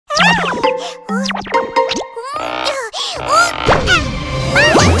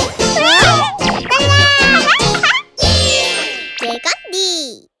Dragon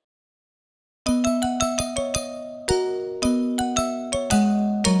Dee.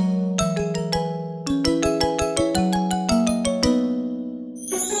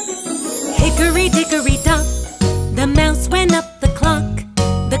 Hickory dickory dock, the mouse went up the clock.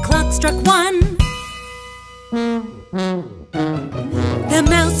 The clock struck 1. The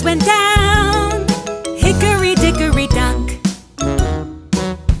mouse went down. Hickory dickory dock.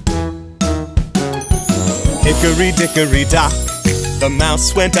 Hickory dickory dock, the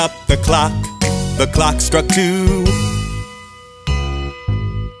mouse went up the clock. The clock struck 2.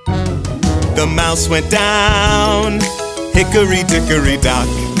 The mouse went down. Hickory dickory dock.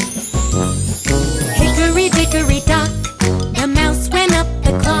 Hickory dickory dock, the mouse went up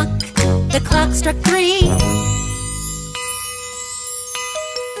the clock. The clock struck 3.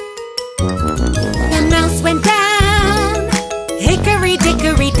 The mouse went down. Hickory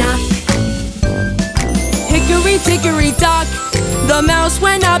dickory dock. Hickory dickory dock, the mouse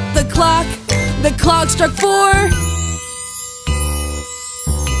went up the clock. The clock struck 4.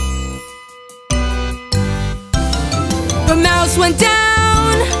 The mouse went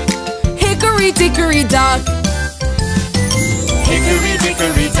down. Hickory dickory dock. Hickory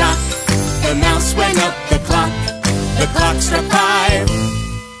dickory dock, the mouse went up the clock. The clock struck 5.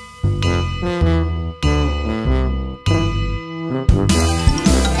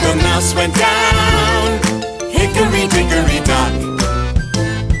 The mouse went down. Hickory dickory dock.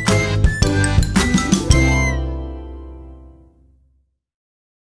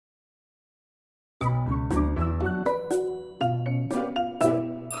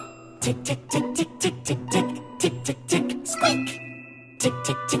 Tick tick tick tick tick tick tick tick tick tick squeak. Tick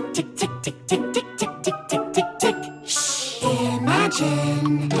tick tick tick tick tick tick tick tick tick tick tick tick. Shh.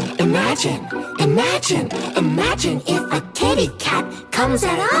 Imagine, imagine, imagine, imagine if a kitty cat comes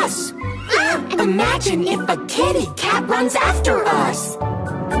at us. Imagine if a kitty cat runs after us.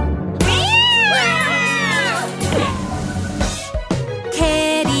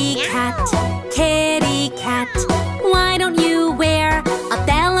 Kitty cat, why don't you wear a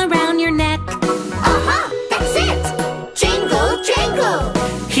bell around your neck? That's it! Jingle, jingle!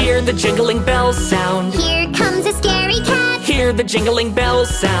 Hear the jingling bells sound. Here comes a scary cat. Hear the jingling bells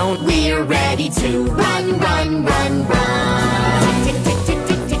sound. We're ready to run, run, run, run. Tick, tick, tick,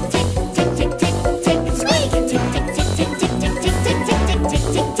 tick, tick, tick, tick, tick, tick, tick, squeak. Tick, tick, tick, tick, tick, tick, tick, tick, tick, tick, tick,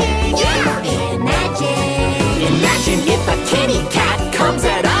 tick, tick. Yeah! Imagine if a kitty cat comes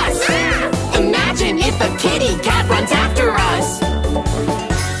at us. Imagine if a kitty cat runs after us.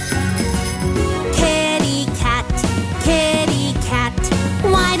 Kitty cat,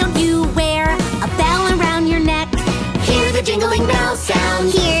 why don't you wear a bell around your neck? Hear the jingling bell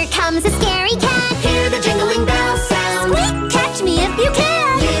sound. Here comes a scary cat. Hear the jingling bell sound. Squeak, catch me if you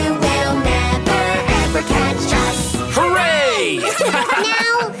can. You will never ever catch us. Hooray!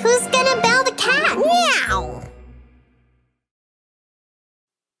 Now, who's gonna bell the cat? Meow.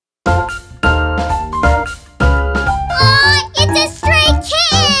 Oh, it's a stray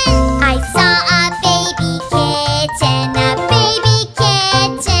kitten. I saw a baby kitten, a baby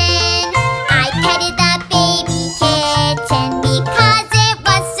kitten. I petted the baby kitten because it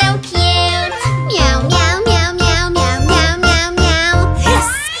was so cute. Meow, meow, meow, meow, meow, meow, meow, meow. Hiss,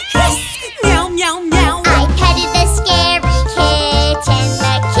 hiss, meow, meow, meow. I petted the scary kitten.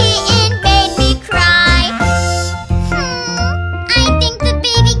 The kitten made me cry. I think the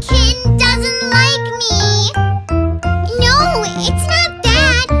baby kitten doesn't like me. No, it's not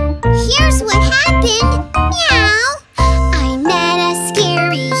that. Here's what happened. Meow. I met a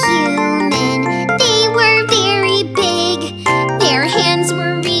scary human. They were very big. Their hands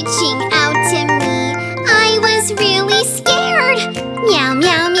were reaching out to me. I was really scared. Meow,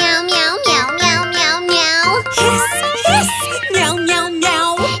 meow, meow, meow, meow, meow, meow, meow. Hiss, hiss, meow, meow,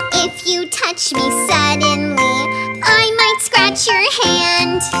 meow. If you touch me suddenly, I might scratch your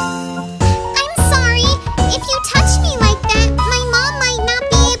hand. I'm sorry. If you touch me like that, my mom might not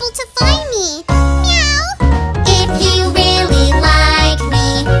be able to find me. Meow. If you really like me,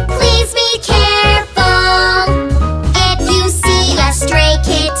 please be careful. If you see a stray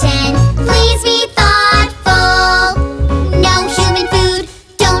kitten, please be thoughtful. No human food,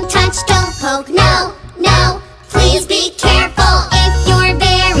 don't touch, don't poke, no, no. Please be careful. If you're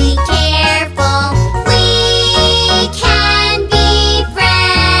very careful, we can be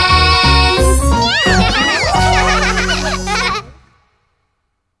friends.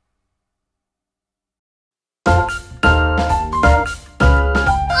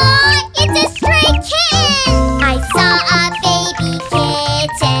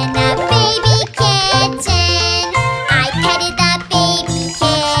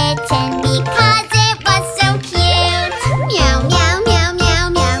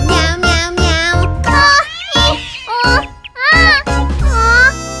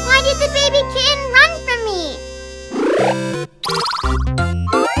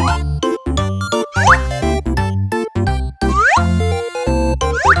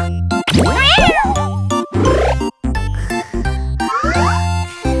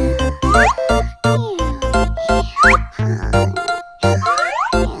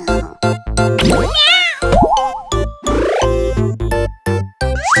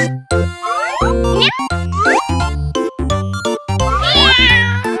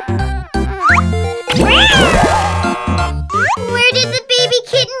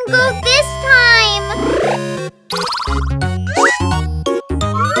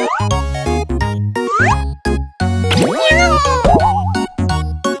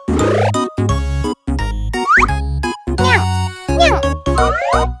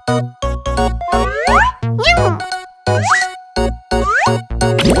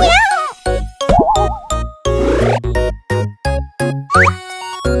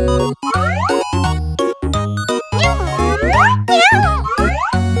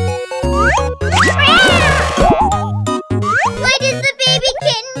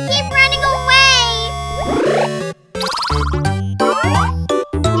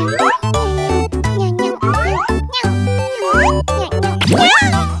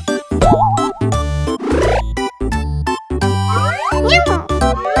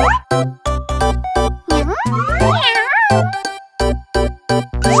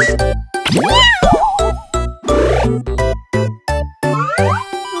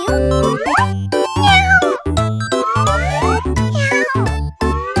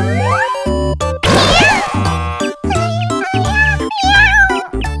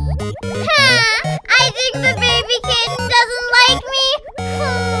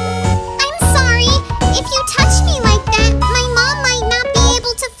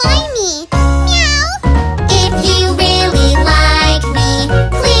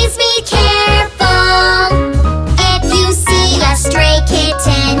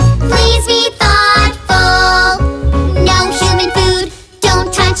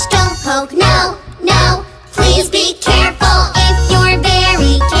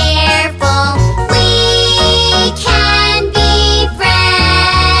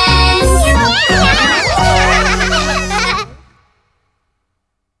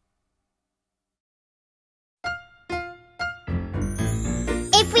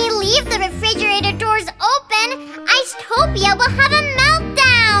 leave the refrigerator doors open, Icetopia will have a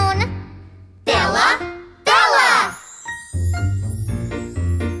meltdown! Bella! Bella!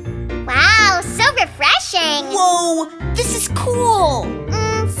 Wow, so refreshing! Whoa, this is cool!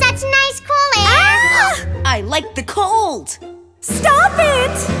 Such nice cool air! I like the cold! Stop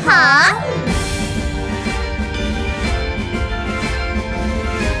it! Huh?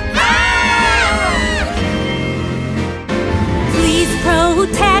 Please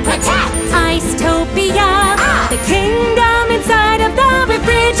protect Icetopia, the kingdom inside of the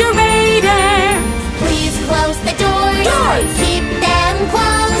refrigerator. Please close the doors. Keep them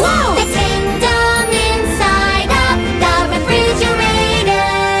closed. Whoa. The kingdom inside of the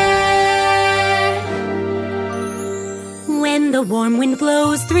refrigerator. When the warm wind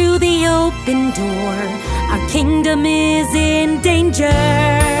blows through the open door, our kingdom is in danger.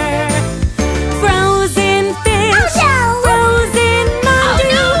 Frozen fish, frozen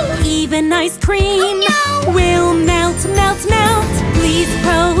mandu, even ice cream will melt, melt, melt. Please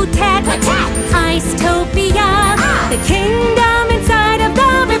protect Icetopia, the kingdom inside of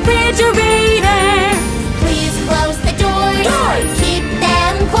the refrigerator. Please close the doors. Keep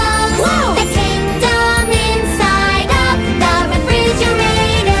them closed. Whoa. The kingdom inside of the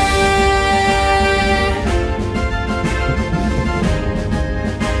refrigerator.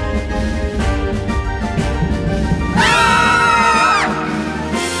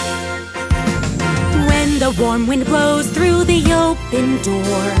 When the warm wind blows through the open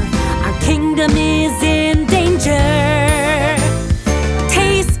door, our kingdom is in danger.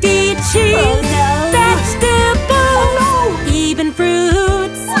 Tasty cheese, vegetables, even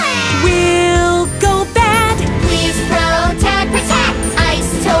fruits will go bad. Please protect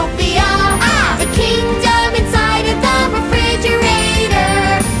Icetopia, the kingdom inside of the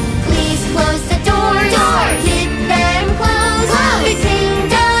refrigerator. Please close the doors. Keep them closed. The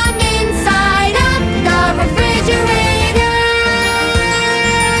kingdom inside of the refrigerator.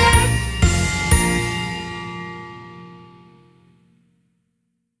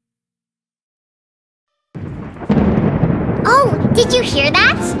 Oh, did you hear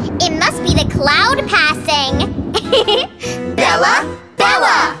that? It must be the cloud passing. Bella,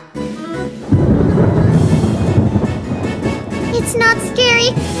 Bella. It's not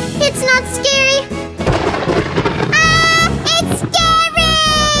scary. It's not scary. Ah, it's scary!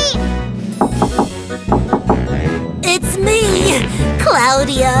 It's me,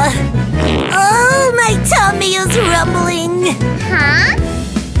 Claudia. Oh, my tummy is rumbling. Huh?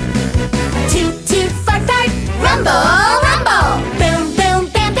 Toot, toot, fart, fart. Rumble, rumble. Boom, boom,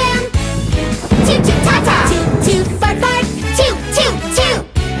 bam, bam. Toot, toot, ta, ta. Toot, toot, fart, fart. Toot, toot, toot.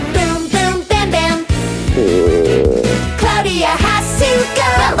 Boom, boom, bam, bam. Claudia has to go.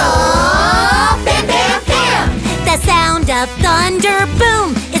 Rumble, bam, bam, bam. The sound of thunder boom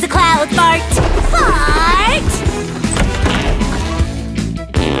is a cloud fart. Fart!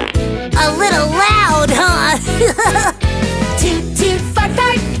 A little loud, huh? Toot, toot, fart,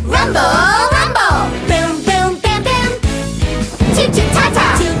 fart. Rumble, rumble. Boom, boom, bam, bam. Toot, toot, ta, ta.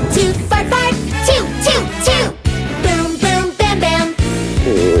 Toot, toot, fart, fart. Toot, toot, toot. Boom, boom, bam, bam.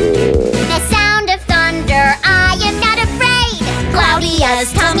 The sound of thunder, I am not afraid.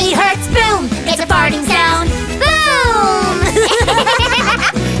 Claudia's tummy hurts, boom! It's a farting sound. Boom!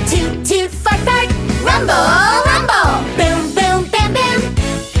 Toot, toot, fart, fart. Rumble, rumble. Boom, boom, bam, bam.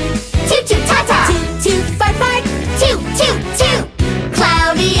 Toot, toot, ta, ta. Toot, toot, fart, fart. Toot, toot, toot.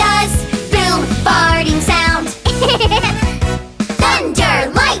 Claudia's boom farting sound. Thunder,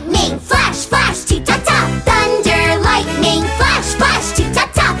 lightning, flash, flash, toot, ta, ta. Thunder, lightning, flash, flash, toot, ta,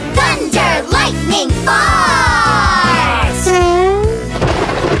 ta. Thunder, lightning, fart.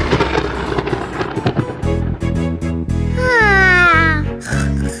 Ah.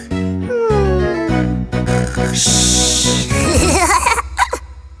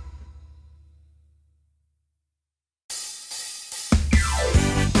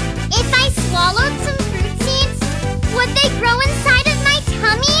 If I swallowed some fruit seeds, would they grow inside of my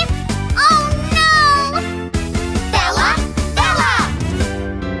tummy? Oh no! Bella, Bella.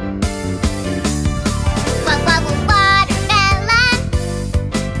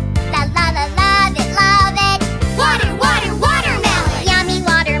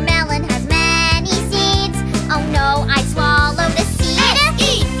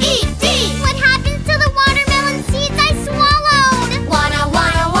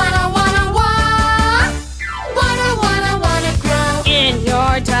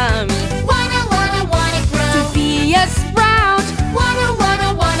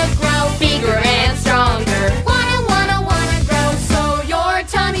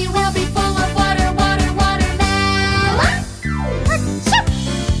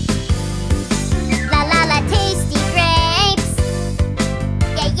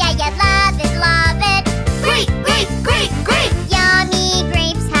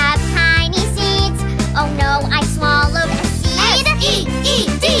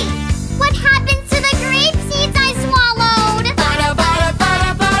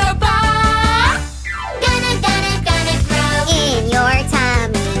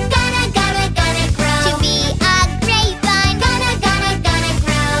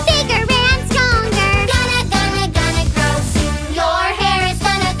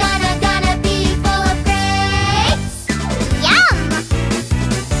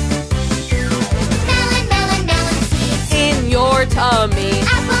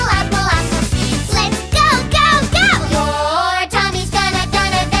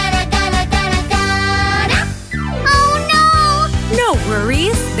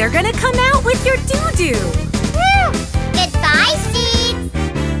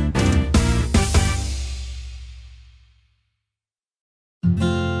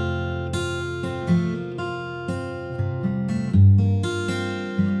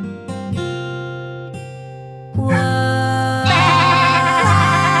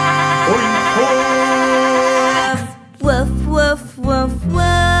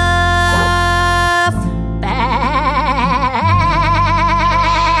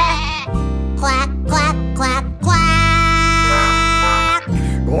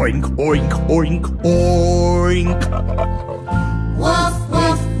 Oink, oink, oink, oink. Woof,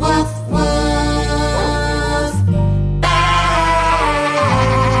 woof, woof, woof. Bah!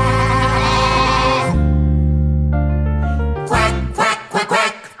 Quack, quack, quack,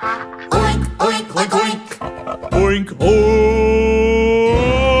 quack. Oink, oink, oink, oink. Oink, oink.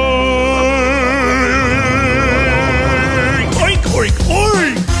 Oink, oink,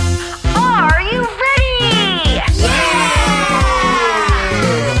 oink. Are you ready? Yeah!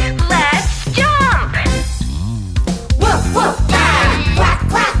 Let's jump! Woof, woof, bah! Quack,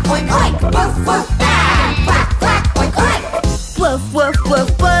 quack, oink, oink. Woof, woof, bah! Quack, quack, oink, oink. Woof, woof, woof,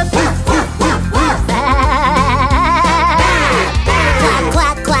 woof. Woof, woof, woof, woof. Quack,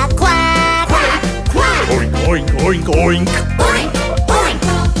 quack, quack, quack. Quack, quack. Oink, oink, oink, oink. Oink, oink.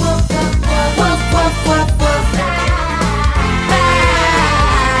 Woof, woof, woof, woof.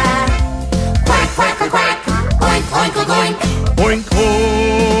 Quack, quack, quack, quack. Oink, oink, oink, oink. Oink, oink.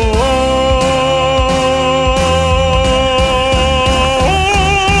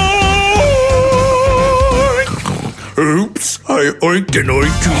 Oops, I oinked and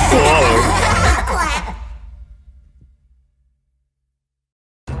oinked too far.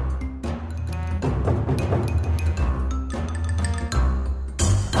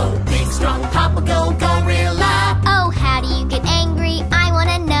 Oh, big strong Papa Go Gorilla. Oh, how do you get angry? I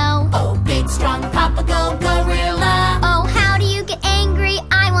wanna know. Oh, big strong Papa Go Gorilla. Oh, how do you get angry?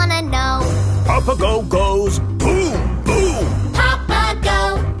 I wanna know. Papa Go goes boom, boom. Papa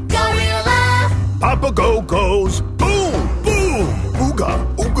Go Gorilla. Papa Go goes boom, boom. Ooga,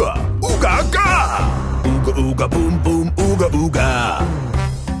 ooga, ooga, ga. Ooga, ooga, boom, boom, ooga, ooga.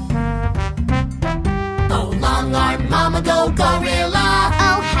 Oh, long arm Mama Go Gorilla.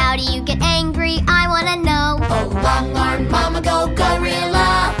 Oh, how do you get angry? I wanna know. Oh, long arm Mama Go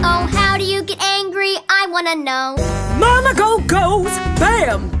Gorilla. Oh, how do you get angry? I wanna know. Mama Go goes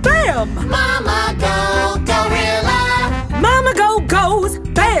bam, bam. Mama Go Gorilla. Mama Go goes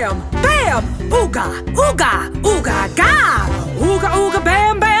bam, bam. Ooga, ooga, ooga, ga. Ooga, ooga,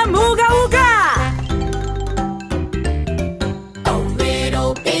 bam, bam, ooga, ooga. Oh,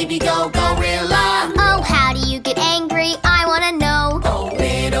 little baby Go Gorilla. Oh, how do you get angry? I wanna know. Oh,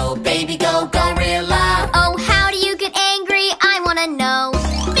 little baby Go Gorilla. Oh, how do you get angry? I wanna know.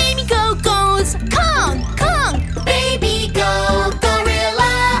 Baby Go goes Kong, Kong. Baby Go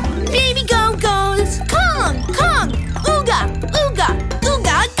Gorilla. Baby Go goes Kong, Kong. Ooga, ooga,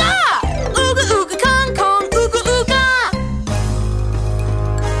 ooga, ga. Ooga, ooga, Kong, Kong, ooga, ooga.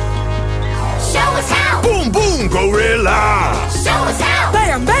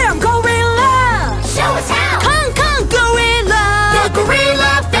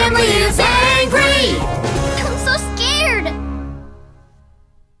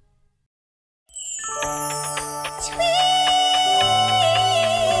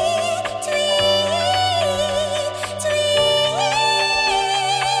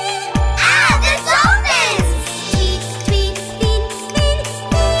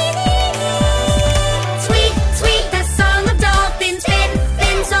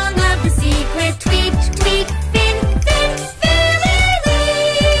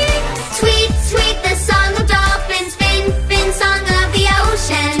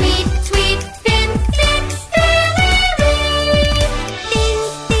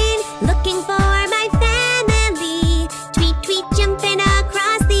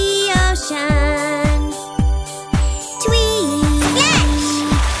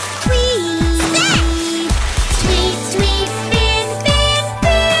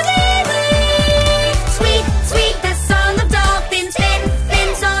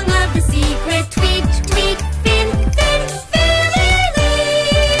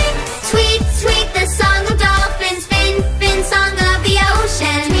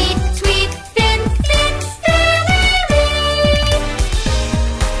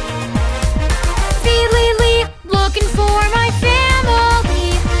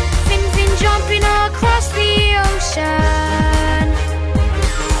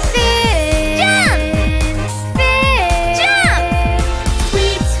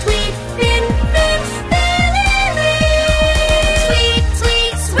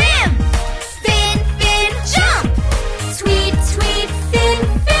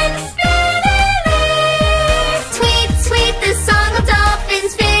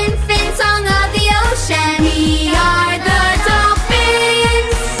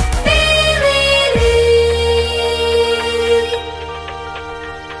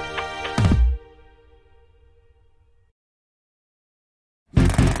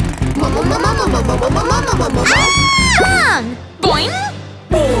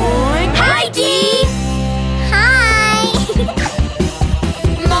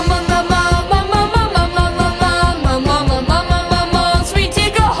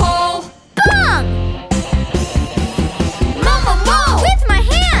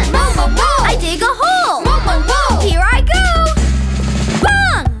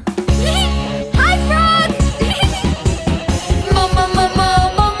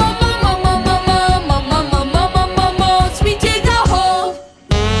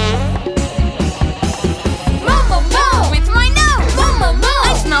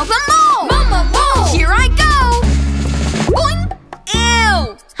 Mama Mo! Mama Mo! Here I go! Boing!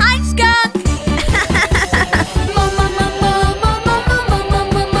 Ew! Hi, skunk! Mama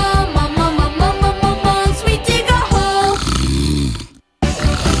Mo, sweet dig a hole!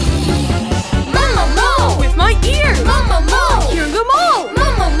 Mama Mo! With my ears! Mama Mo! Hear them all!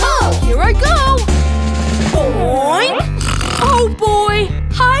 Mama Mo! Here I go! Boing! Oh boy!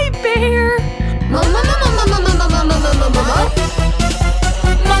 Hi, bear! Mama Mo!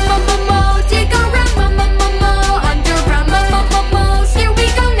 Dig around, underground, here we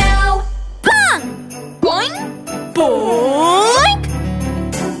go now. Pong! Boing! Boing!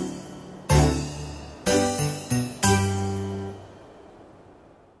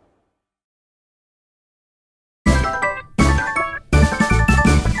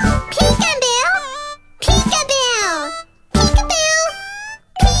 Peekaboo! Peekaboo! Peekaboo!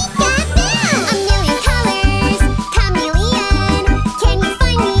 Peekaboo! A million colors, chameleon. Can you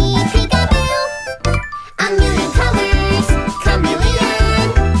find me, peekaboo? A million colors, chameleon.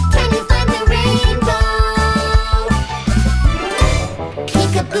 Can you find the rainbow?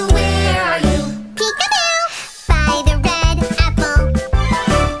 Peekaboo, where are you? Peekaboo! By the red apple.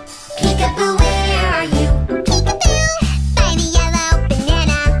 Peekaboo, where are you? Peekaboo! By the yellow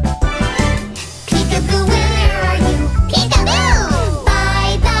banana. Peekaboo, where are you? Peekaboo! By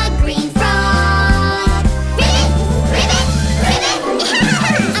the green frog. Ribbit, ribbit, ribbit.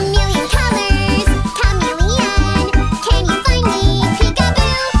 A million colors, chameleon. Can you find me,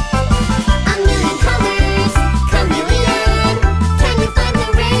 peekaboo? A million colors, chameleon. Can you find the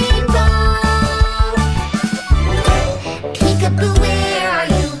rainbow? Peekaboo, where are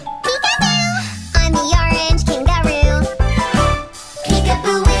you? Peekaboo! I'm the orange kangaroo.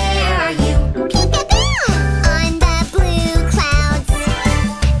 Peekaboo, where are you? Peekaboo! On the blue clouds.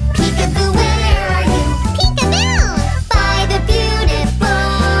 Peekaboo, where are you? Peekaboo! By the beautiful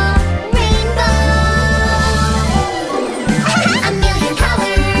rainbow. A million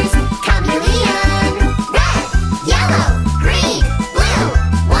colors, chameleon. Red, yellow, green, blue.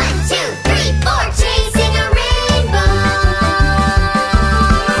 1, 2, 3, 4, chasing a rainbow.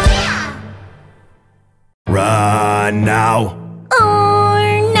 Yeah! Run now. Or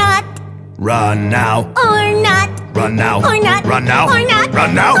not. Run now. Or not. Run now. Or not. Run now. Or not.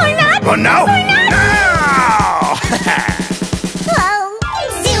 Run now. Or not. Run now. Or not. Now! Oh.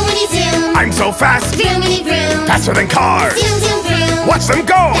 Zoomity zoom. I'm so fast. Vroomity vroom. Faster than cars. Zoom zoom vroom. Watch them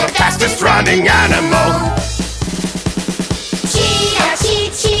go. The fastest running animal. Cheetah,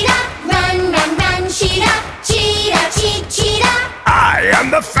 cheetah, run, run, run, cheetah, cheetah, cheetah. I am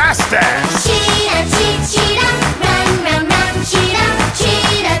the fastest. Cheetah, cheetah, run, run, run, cheetah,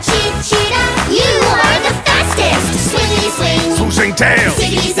 cheetah, cheetah. You are the fastest. Swingity swing, Swoosing tails.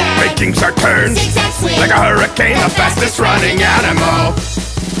 ziggity zag, Making sharp turns. zigzag swing. Like a hurricane. The fastest running animal.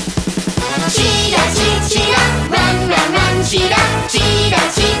 Cheetah, cheetah, run, run, run, cheetah, cheetah,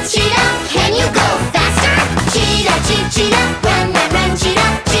 cheetah. Can you go faster? Cheetah, cheetah, run, run, run,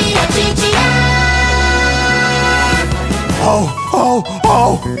 cheetah, cheetah, cheetah. Oh,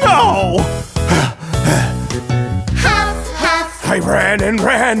 no! Huff, huff, I ran and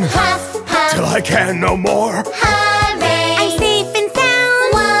ran huff, huff. till I can no more. Hooray! I'm safe and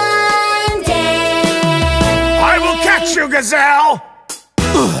sound. One day. I will catch you, gazelle!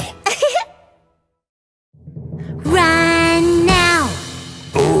 Run now.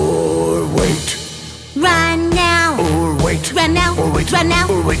 Or wait. Run now. Or wait. Run now. Or wait. Run now.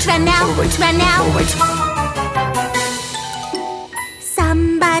 Or wait. Run now. Or wait. Run now. Or wait.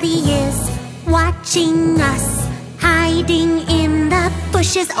 Somebody is watching us, hiding in the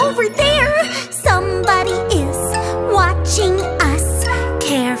bushes over there. Somebody is watching us.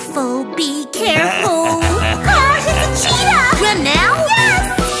 Careful, be careful. Gosh, it's a cheetah! Run now? Yes!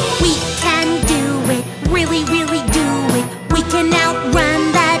 We can do it, really, really do it. We can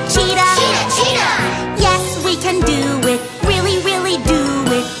outrun the cheetah. Cheetah, cheetah. Yes, we can do it, really, really do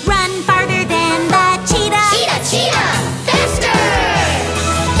it. Run farther than the cheetah. Cheetah, cheetah. Faster.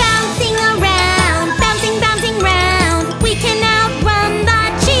 Bouncing around, bouncing, bouncing round. We can outrun the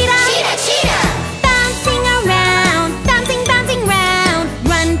cheetah. Cheetah, cheetah. Bouncing around, bouncing, bouncing round.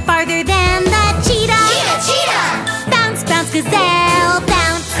 Run farther than the cheetah. Cheetah, cheetah. Bounce, bounce, gazelle,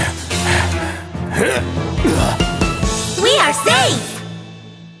 bounce. We are safe.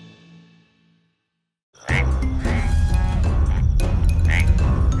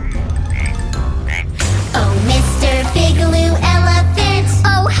 Oh, Mr. Bigaloo Elephant.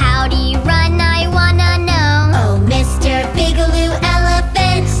 Oh, how do you run? I wanna know. Oh, Mr. Bigaloo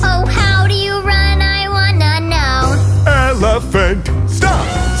Elephant. Oh, how do you run? I wanna know. Elephant, stop,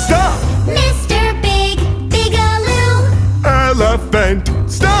 stop! Mr. Bigaloo. Elephant,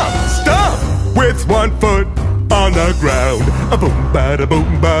 stop! with one foot on the ground. A boom, bada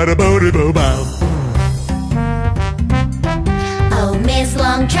boom, bada booty boo bow. Oh, Miss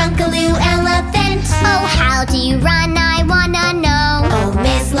Long Trunkaloo Elephant. Oh, how do you run? I wanna know. Oh,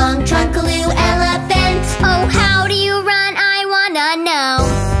 Miss Long Trunkaloo Elephant. Oh, how do you run? I wanna know.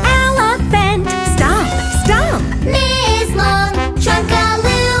 Elephant, stomp, stomp. Miss Long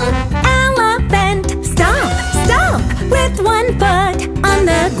Trunkaloo. Elephant, stomp, stomp. With one foot on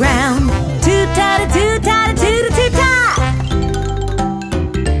the ground. Toot-ta-ta, toot-ta-ta, toot-ta-toot-ta.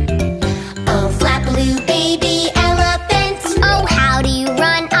 Oh, Flappaloo baby elephant. Oh, how do you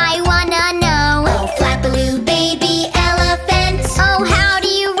run? I wanna know. Oh, Flappaloo baby elephant. Oh, how do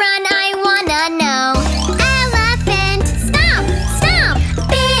you run? I wanna know. Elephant, stomp, stomp.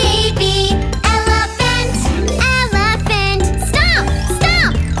 Baby elephant. Elephant, stomp,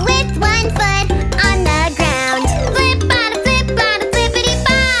 stomp. With one foot on the ground. Flip-bada, flip-bada,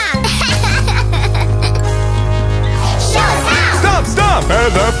 flippity-bop. Show us how. Stomp, stomp,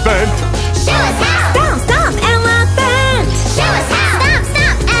 elephant. Show us how. Stomp, stomp, elephant. Show us how. Stomp,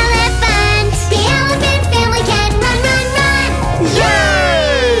 stomp, elephant. The elephant family can run, run, run.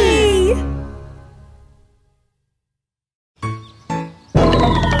 Yay!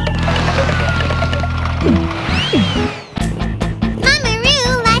 Mama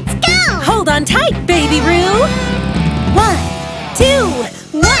Roo, let's go. Hold on tight, baby Roo. 1, 2,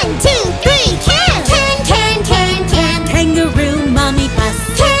 1, 2, 3, can. Can, can, can, can. kangaroo mommy bus.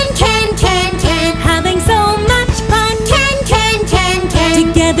 Can, can, can, can. Having so much fun Can, can, can, can.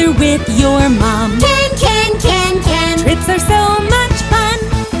 together with your mom. Can, can, can, can. Trips are so much fun.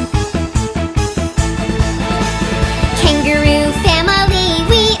 Kangaroo family,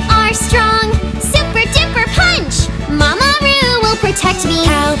 we are strong. Super duper punch. Mama Roo will protect me.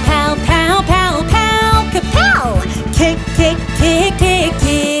 Pow, pow, pow, pow, pow, kapow. Kick, kick, kick, kick,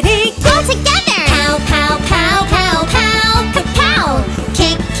 kitty. All together. Pow, pow, pow, pow, pow, kapow.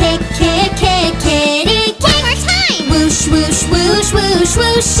 Kick, kick, kick, kick, kitty. One more time. Whoosh, whoosh, whoosh, whoosh,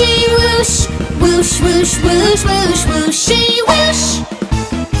 whooshy, whoosh. Whoosh, whoosh, whoosh, whoosh, whooshy, whoosh.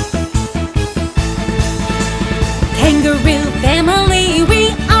 Kangaroo family, we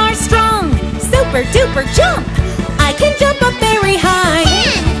are strong. Super duper jump. I can jump up very high.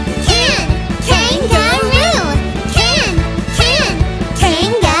 Can, kangaroo. Can,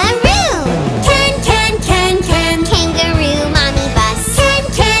 kangaroo. Can, kangaroo mommy bus.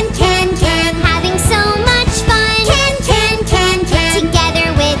 Can, having so much fun. Can, together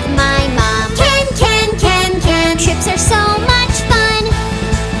with my mom. Can, trips are so much fun.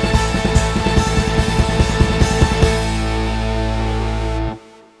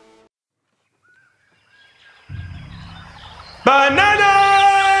 Banana!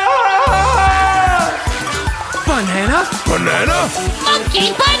 Banana? Banana? Monkey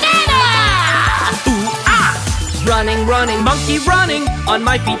banana! Ooh, ah! Running, running, monkey running. On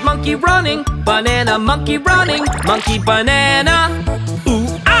my feet, monkey running. Banana, monkey running. Monkey banana. Ooh,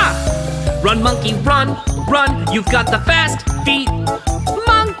 ah! Run, monkey, run, run. You've got the fast feet.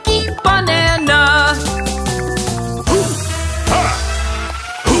 Monkey banana.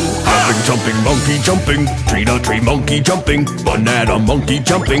 Hopping, jumping, monkey jumping. Tree to tree, monkey jumping. Banana, monkey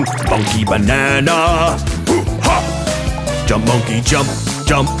jumping. Monkey banana. Hoo, hop. Jump, monkey, jump,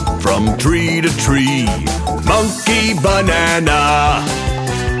 jump. From tree to tree. Monkey banana.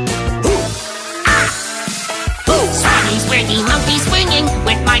 Swingy, swingy, monkey swinging.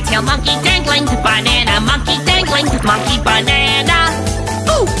 With my tail, monkey dangling. Banana, monkey dangling. Monkey banana.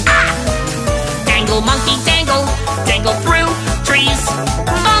 Ooh, ah! Dangle, monkey dangle. Dangle through trees.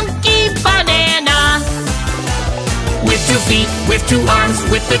 Monkey banana. With 2 feet, with 2 arms,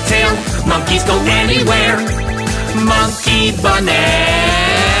 with the tail. Monkeys go anywhere. Monkey banana.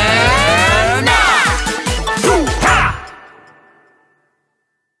 Ooh, ha!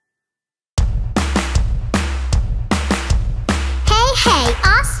 Hey, hey,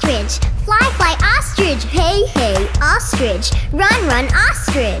 ostrich. Fly, fly, ostrich. Hey, hey, ostrich. Run, run,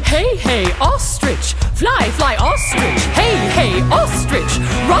 ostrich. Hey, hey, ostrich. Fly, fly, ostrich. Hey, hey, ostrich.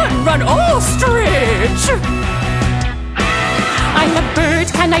 Run, run, ostrich. I'm a bird,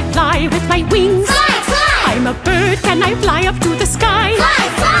 can I fly with my wings? Fly, fly. I'm a bird, can I fly up to the sky? Fly,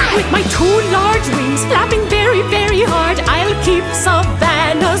 fly. With my 2 large wings flapping very, very hard, I'll keep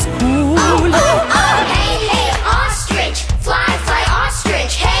savannas cool. Oh, oh, oh. Hey, hey, ostrich. Fly, fly,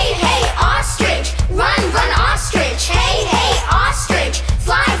 ostrich. Hey, hey, ostrich. Run, run, ostrich. Hey, hey, ostrich.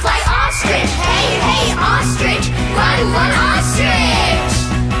 Fly, fly, ostrich. Hey, hey, ostrich. Run, run, ostrich.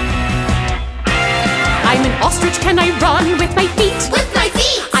 I'm an ostrich, can I run with my feet? With my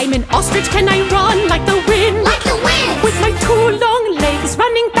feet. I'm an ostrich, can I run like the wind? Like the wind. With my 2 long legs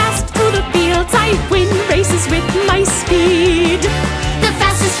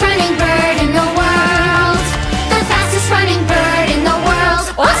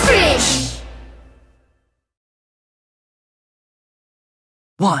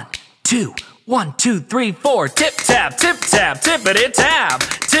 1, 2, 1, 2, 3, 4. Tip tap, tippity tap.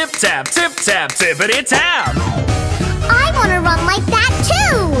 Tip tap, tippity tap. I want to run like that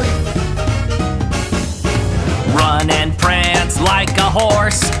too. Run and prance like a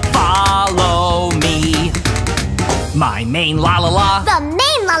horse. Follow me. My mane la la la. The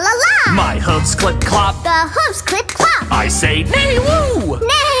mane la la la. My hooves clip clop. The hooves clip clop. I say nay woo.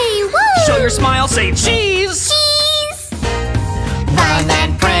 Nay woo. Show your smile, say cheese. Cheese. Run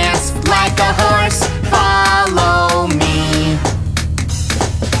and prance like a horse. Follow me.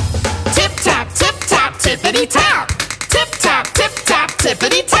 Tip tap, tippity tap. Tip tap,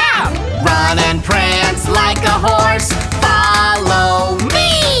 tippity tap. Run and prance like a horse. Follow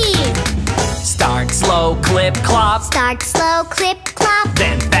me. Start slow, clip clop. Start slow, clip clop.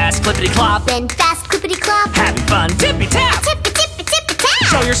 Then fast, clippity clop. Then fast, clippity clop. Having fun, tippy tap. Tippy tap.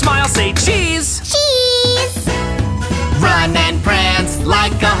 Show your smile, say cheese. Cheese. Run and prance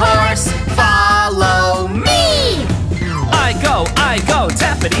like a horse. Follow me. I go,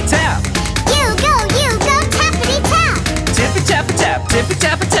 tappity tap. You go, tappity tap. Tippy tappa tap, tippy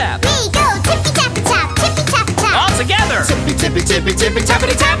tappa tap. Me go, tippy tappa tap, tippy tappa tap. All together. Tippy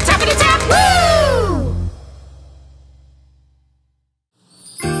tappity tap, tappity tap. Woo!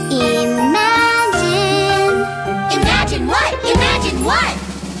 Imagine what? Imagine what?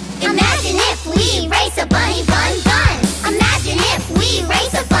 Imagine if we race a bunny bun bun. Imagine if we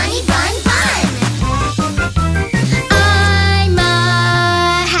race a bunny bun bun. I'm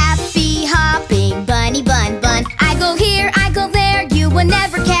a happy hopping bunny bun bun. I go here, I go there, you will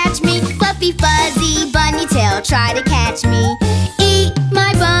never catch me. Fluffy fuzzy bunny tail, try to catch me. Eat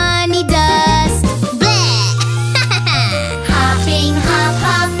my bunny dust. Bleh! Hopping, hop,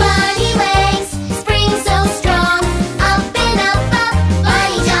 hop, bunny legs. Spring so strong. Up and up, up.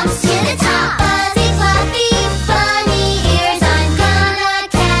 Bunny jumps to the top. Fuzzy, fluffy, bunny ears. I'm gonna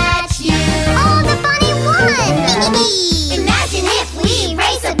catch you. Oh, the bunny won! Imagine if we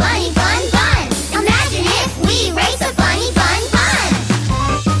race a bunny bun bun. Imagine if we race a bunny bun bun.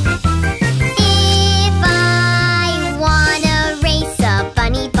 If I wanna race a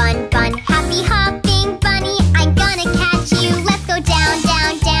bunny bun bun, happy hopping bunny, I'm gonna catch you. Let's go down,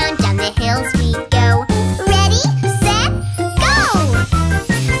 down, down, down the hills we go. Ready, set, go!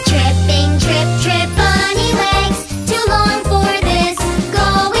 Tripping, trip, trip, bunny legs. Too long for this.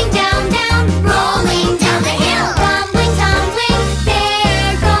 Going down, down, rolling down the hill. Rumbling, tumbling,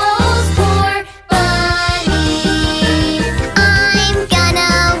 there goes poor bunny. I'm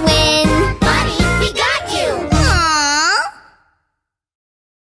gonna win. Bunny, we got you. Aww.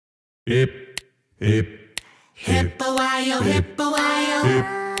 Hip, hip, Hippo-wio, hippo-wio.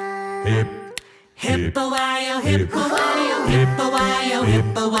 hip, Hippo-wio, hippo-wio, hippo-wio,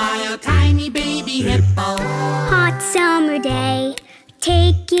 hippo-wio. Tiny baby hippo. Hot summer day,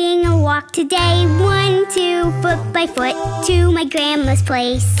 taking a walk today. 1, 2, foot by foot to my grandma's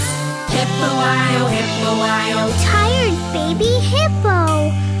place. Hippo-wio, hippo-wio. Tired baby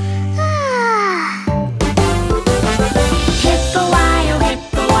hippo. Ah. Hippo-wio,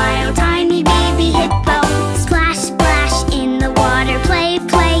 hippo-wio, tiny baby hippo. Splash, splash in the water, play,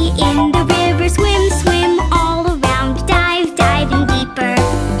 play in the river. Swim, swim all around, dive, diving deeper.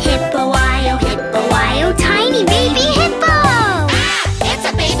 Hippo-wio, hippo-wio, tiny baby hippo. It's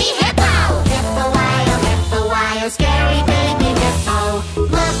a baby hippo. Hippo-wio, hippo-wio, scary baby hippo.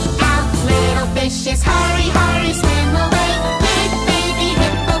 Look out, little fishes, hurry, hurry, swim away. Big baby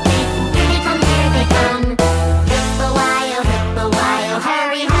hippo, here they come, here they come. Hippo-wio, hippo-wio,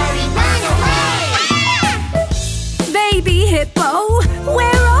 hurry, hurry, run away. Baby hippo,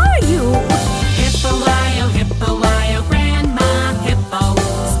 where are you? Hippo-wio, hippo-wio, grandma hippo.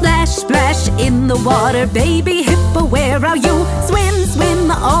 Splash, splash in the water, baby hippo, where are you? Swim,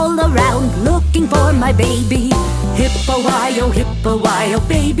 swim all around, looking for my baby. Hippo-wio, hippo-wio,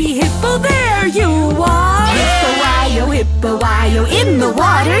 baby hippo, there you are. Hippo-wio, hippo-wio, in the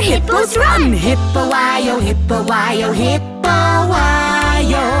water, hippos run. Hippo-wio, hippo-wio,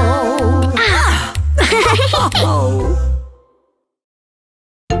 hippo-wio. Ah! Oh.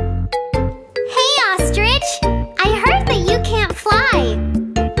 Hey, ostrich! I heard that you can't fly.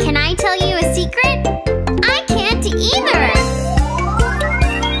 Can I tell you a secret? I can't either.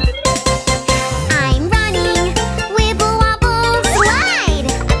 I'm running, wibble wobble, slide.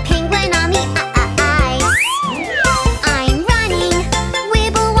 A penguin on the ice. I'm running,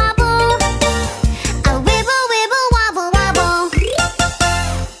 wibble wobble, a wibble wibble wobble wobble.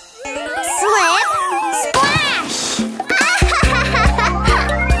 Slip, splash.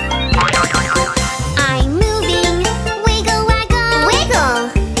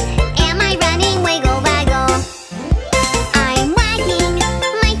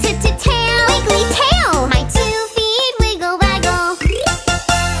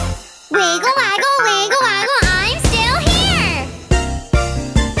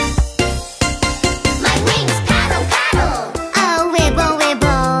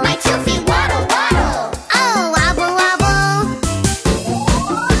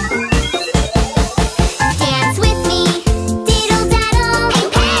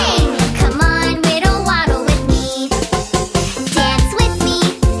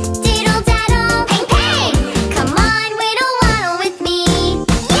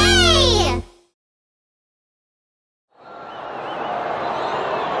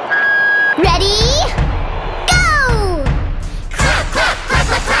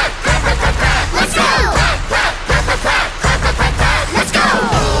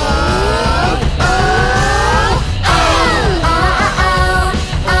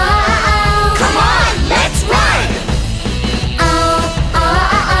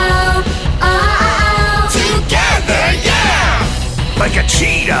 a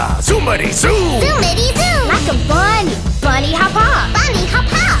cheetah, zoomity zoo. Zoomity zoo. Like a bunny, bunny hop hop. Bunny hop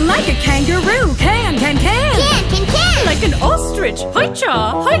hop. Like a kangaroo, can. Can. Like an ostrich,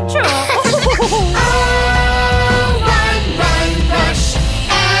 hi-cha. Oh, run, rush,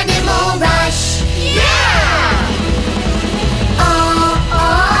 animal rush, yeah! Oh,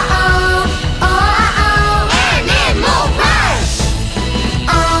 animal rush!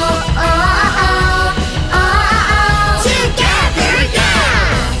 Together,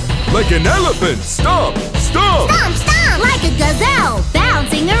 yeah! Like an elephant, stomp. Stomp! Like a gazelle,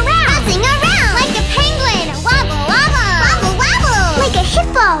 bouncing around. Like a penguin, wobble! Like a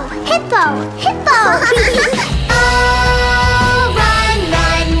hippo! Oh, run,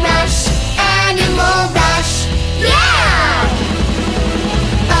 rush, animal rush, yeah!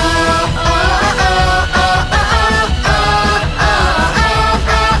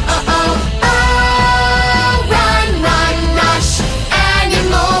 Run, rush,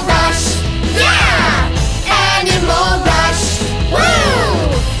 animal rush, yeah! Animal rush, woo!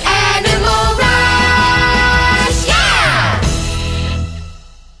 Animal rush, yeah!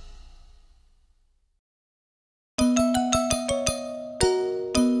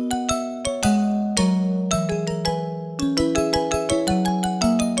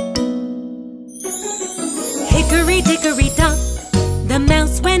 Hickory dickory dock, the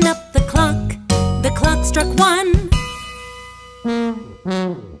mouse went up the clock. The clock struck 1.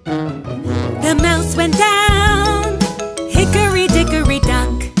 The mouse went down. Hickory dickory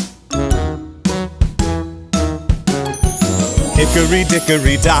dock. Hickory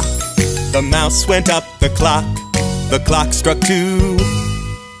dickory dock, the mouse went up the clock. The clock struck 2.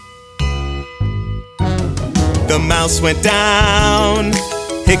 The mouse went down.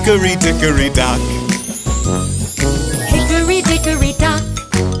 Hickory dickory dock. Hickory dickory dock,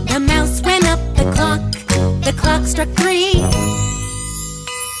 the mouse went up the clock. The clock struck 3.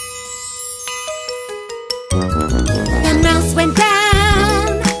 The mouse went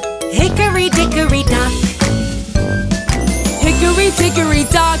down. Hickory dickory dock. Hickory dickory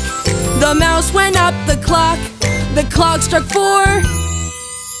dock, the mouse went up the clock. The clock struck 4.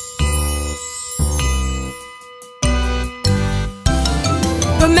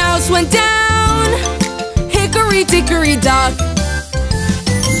 The mouse went down. Hickory dickory dock.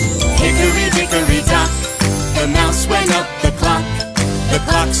 Hickory dickory dock, the mouse went up the clock. The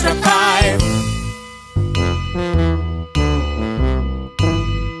clock struck 5.